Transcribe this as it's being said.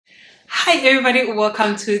Hi everybody,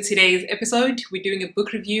 welcome to today's episode. We're doing a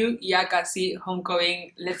book review, Yaa Gyasi,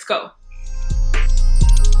 Homegoing. Let's go.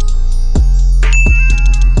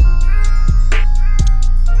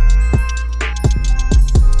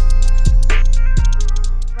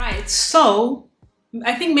 Right, so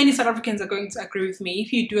I think many South Africans are going to agree with me.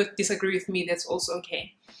 If you do disagree with me, that's also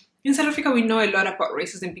okay. In South Africa, we know a lot about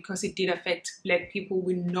racism because it did affect Black people.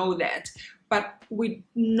 We know that. But we're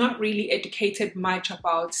not really educated much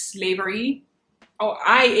about slavery. Or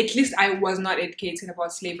at least I was not educated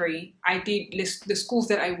about slavery. The schools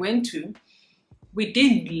that I went to, we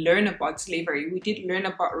did learn about slavery. We did learn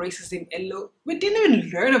about racism a lot. We didn't even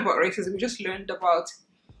learn about racism. We just learned about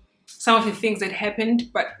some of the things that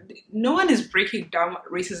happened, but no one is breaking down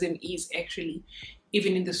what racism is actually,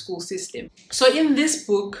 even in the school system. So in this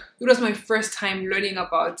book, it was my first time learning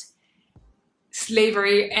about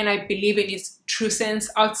slavery, and I believe in its true sense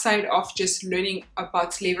outside of just learning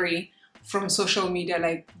about slavery from social media,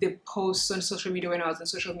 like the posts on social media when I was on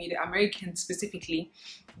social media, Americans specifically,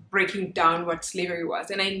 breaking down what slavery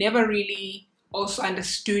was. And I never really also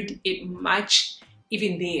understood it much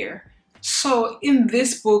even there. So in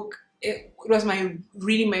this book, it was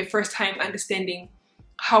really my first time understanding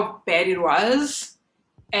how bad it was.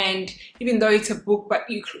 And even though it's a book, but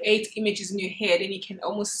you create images in your head and you can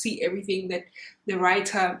almost see everything that the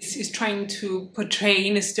writer is trying to portray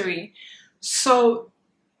in a story. So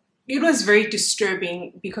it was very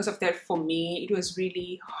disturbing because of that for me. It was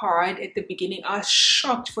really hard at the beginning. I was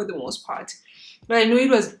shocked for the most part. But I knew it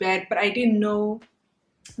was bad, but I didn't know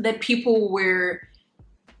that people were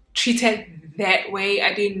treated that way.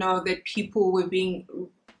 I didn't know that people were being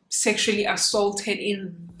sexually assaulted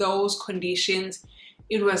in those conditions.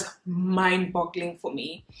 It was mind-boggling for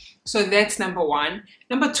me. So that's number one.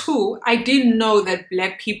 Number two, I didn't know that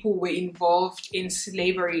Black people were involved in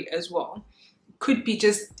slavery as well. Could be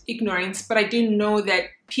just ignorance, but I didn't know that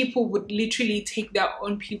people would literally take their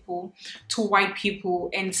own people to white people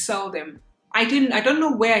and sell them. I don't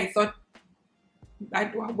know where I thought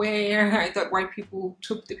white people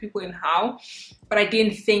took the people and how, but I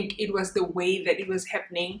didn't think it was the way that it was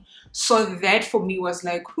happening. So that for me was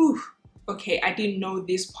like, whew, okay, I didn't know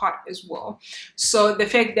this part as well. So the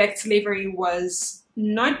fact that slavery was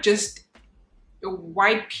not just a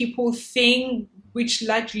white people thing, which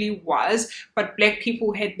largely was, but Black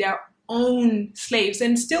people had their own slaves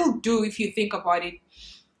and still do, if you think about it.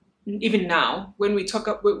 Even now, when we're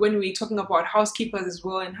talking about housekeepers as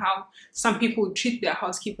well, and how some people treat their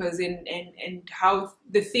housekeepers and how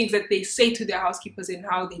the things that they say to their housekeepers and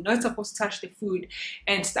how they're not supposed to touch the food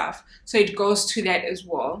and stuff. So it goes to that as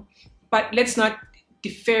well. But let's not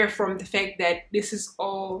defer from the fact that this is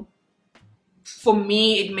all, for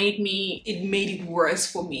me, it made it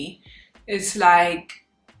worse for me. It's like,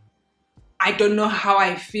 I don't know how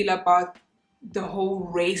I feel about the whole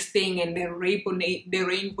race thing and the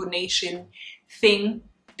Rainbow Nation thing.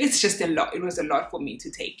 It's just a lot. It was a lot for me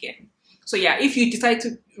to take in. So yeah, if you decide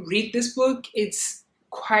to read this book, it's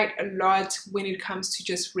quite a lot when it comes to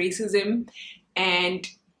just racism and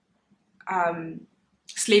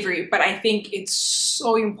slavery. But I think it's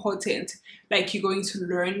so important. Like, you're going to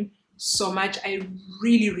learn so much. I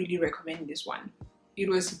really, really recommend this one. It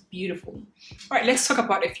was beautiful. All right, let's talk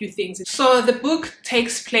about a few things. So the book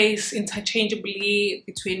takes place interchangeably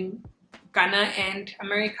between Ghana and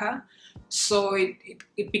America. So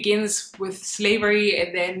it begins with slavery,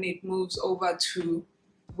 and then it moves over to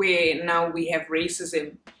where now we have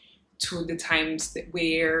racism, to the times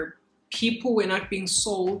where people were not being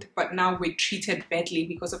sold, but now we're treated badly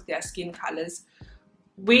because of their skin colors,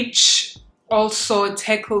 which also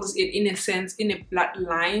tackles it in a sense, in a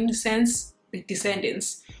bloodline sense, the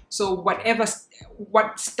descendants. So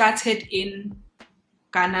what started in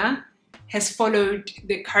Ghana has followed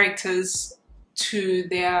the characters to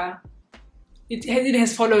it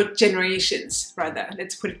has followed generations, rather,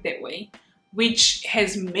 let's put it that way, which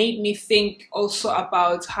has made me think also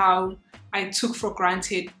about how I took for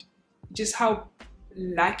granted just how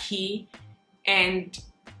lucky and,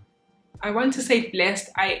 I want to say, blessed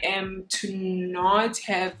I am to not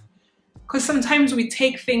have, because sometimes we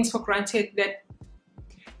take things for granted, that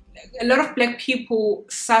a lot of Black people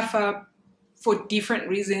suffer for different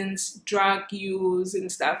reasons, drug use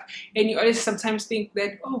and stuff, and you always sometimes think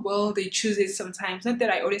that, oh well, they choose it sometimes. Not that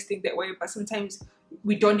I always think that way, but sometimes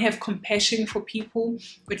we don't have compassion for people.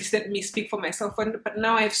 But just let me speak for myself. But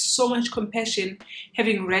now I have so much compassion,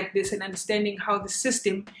 having read this and understanding how the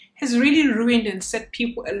system has really ruined and set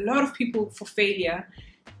a lot of people for failure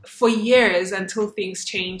for years until things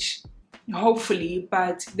change, hopefully.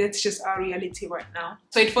 But that's just our reality right now.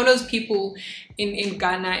 So it follows people in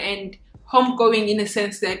Ghana, and homegoing in a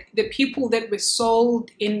sense that the people that were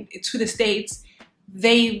sold to the States,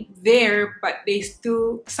 they there, but they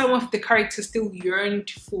still, some of the characters still yearned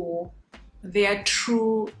for their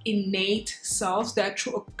true innate selves, their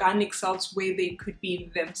true organic selves, where they could be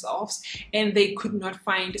themselves, and they could not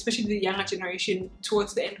find, especially the younger generation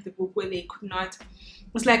towards the end of the book, where they could not.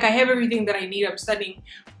 It's like, I have everything that I need, I'm studying,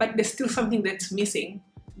 but there's still something that's missing,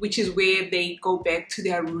 which is where they go back to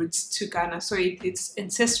their roots, to Ghana. So it's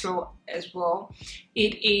ancestral as well.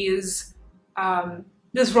 It is,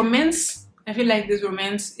 there's romance. I feel like this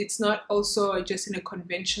romance, it's not also just in a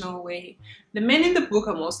conventional way. The men in the book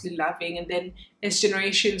are mostly loving, and then as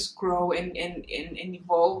generations grow and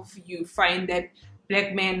evolve, you find that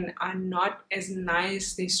black men are not as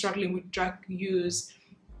nice. They're struggling with drug use.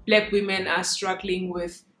 Black women are struggling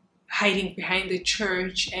with hiding behind the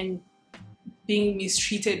church and being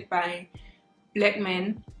mistreated by black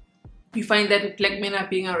men. You find that black men are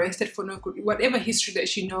being arrested for no good. Whatever history that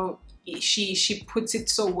she knows, she puts it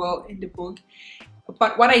so well in the book.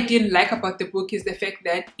 But what I didn't like about the book is the fact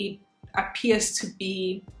that it appears to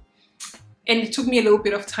be, and it took me a little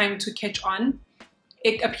bit of time to catch on,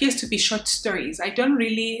 it appears to be short stories. I don't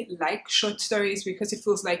really like short stories because it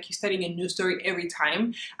feels like you're studying a new story every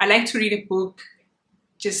time. I like to read a book,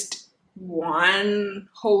 just one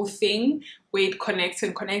whole thing where it connects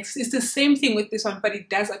and connects. It's the same thing with this one, but it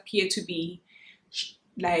does appear to be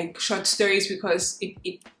like short stories because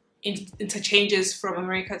it interchanges from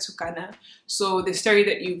America to Ghana. So the story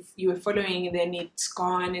that you were following, and then it's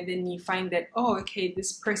gone, and then you find that, oh, okay,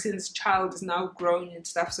 this person's child is now grown and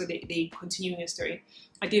stuff, so they continue your story.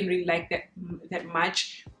 I didn't really like that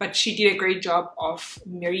much, but she did a great job of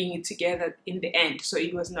marrying it together in the end, so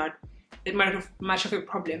it was not that much of a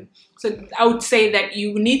problem. So I would say that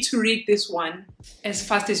you need to read this one as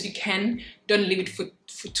fast as you can. Don't leave it for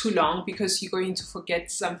too long because you're going to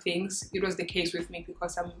forget some things. It was the case with me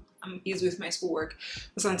because I'm busy with my schoolwork.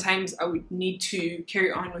 Sometimes I would need to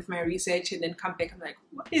carry on with my research and then come back. I'm like,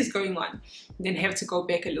 what is going on? And then have to go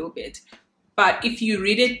back a little bit. But if you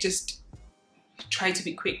read it, just try to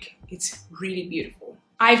be quick. It's really beautiful.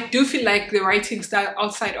 I do feel like the writing style,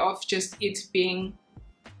 outside of just it being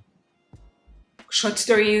short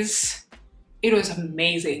stories, it was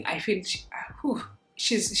amazing. I feel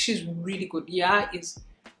she's really good. Yaa is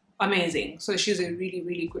amazing. So she's a really,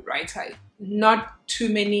 really good writer. Not too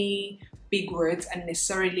many big words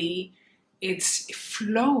unnecessarily. It's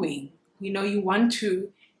flowing. You know, you want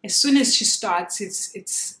to, as soon as she starts,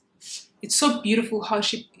 it's so beautiful how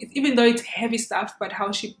she, even though it's heavy stuff, but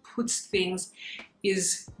how she puts things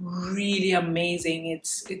is really amazing.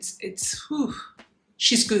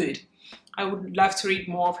 She's good. I would love to read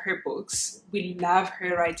more of her books. We love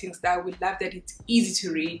her writing style. We love that it's easy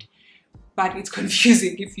to read, but it's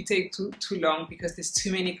confusing if you take too long because there's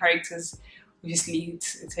too many characters. Obviously,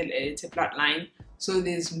 it's a bloodline. So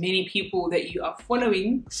there's many people that you are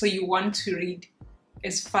following. So you want to read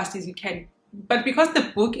as fast as you can. But because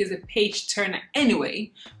the book is a page turner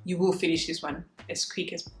anyway, you will finish this one as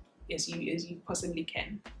quick as you possibly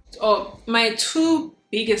can. So my two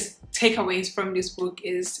biggest takeaways from this book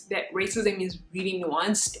is that racism is really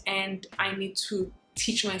nuanced, and I need to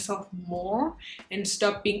teach myself more and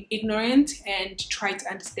stop being ignorant and try to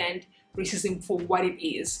understand racism for what it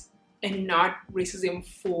is and not racism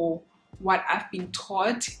for what I've been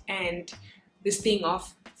taught, and this thing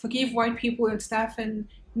of forgive white people and stuff, and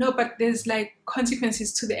no, but there's like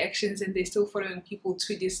consequences to the actions, and they're still following people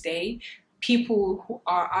to this day. People who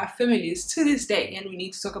are our families to this day, and we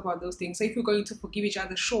need to talk about those things. So if we're going to forgive each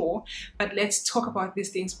other, sure, but let's talk about these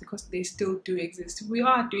things because they still do exist. We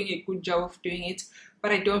are doing a good job of doing it, but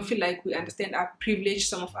I don't feel like we understand our privilege.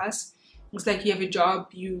 Some of us, it's like you have a job,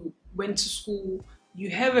 you went to school, you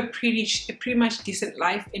have a pretty much decent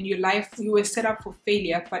life, and your life, you were set up for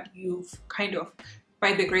failure, but you've kind of,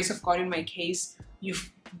 by the grace of God in my case,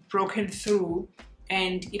 you've broken through,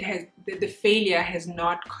 and it has, the failure has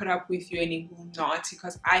not caught up with you, and it will not,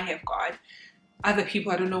 because I have God. Other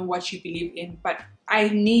people, I don't know what you believe in, but I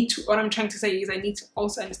need to, what I'm trying to say is I need to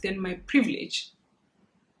also understand my privilege.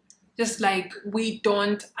 Just like we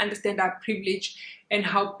don't understand our privilege and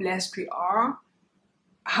how blessed we are,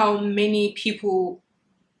 how many people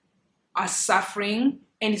are suffering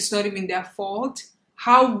and it's not even their fault,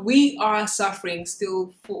 how we are suffering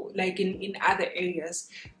still for like in other areas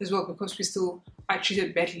as well, because we still are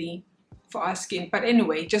treated badly for our skin. But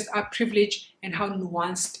anyway, just our privilege and how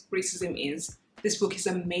nuanced racism is. This book is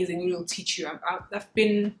amazing. It will teach you. I've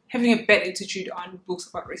been having a bad attitude on books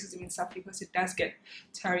about racism and stuff because it does get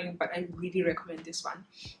tiring, but I really recommend this one.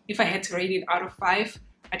 If I had to rate it out of 5,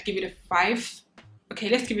 I'd give it a 5. okay,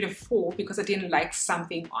 let's give it a 4 because I didn't like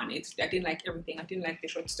something on it. I didn't like everything. I didn't like the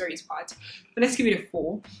short stories part. But let's give it a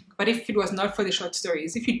 4. But if it was not for the short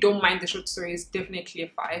stories, if you don't mind the short stories, definitely a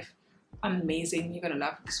 5. Amazing. You're gonna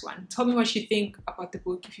love this one. Tell me what you think about the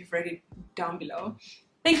book if you've read it down below.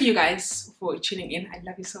 Thank you guys for tuning in. I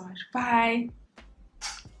love you so much. Bye.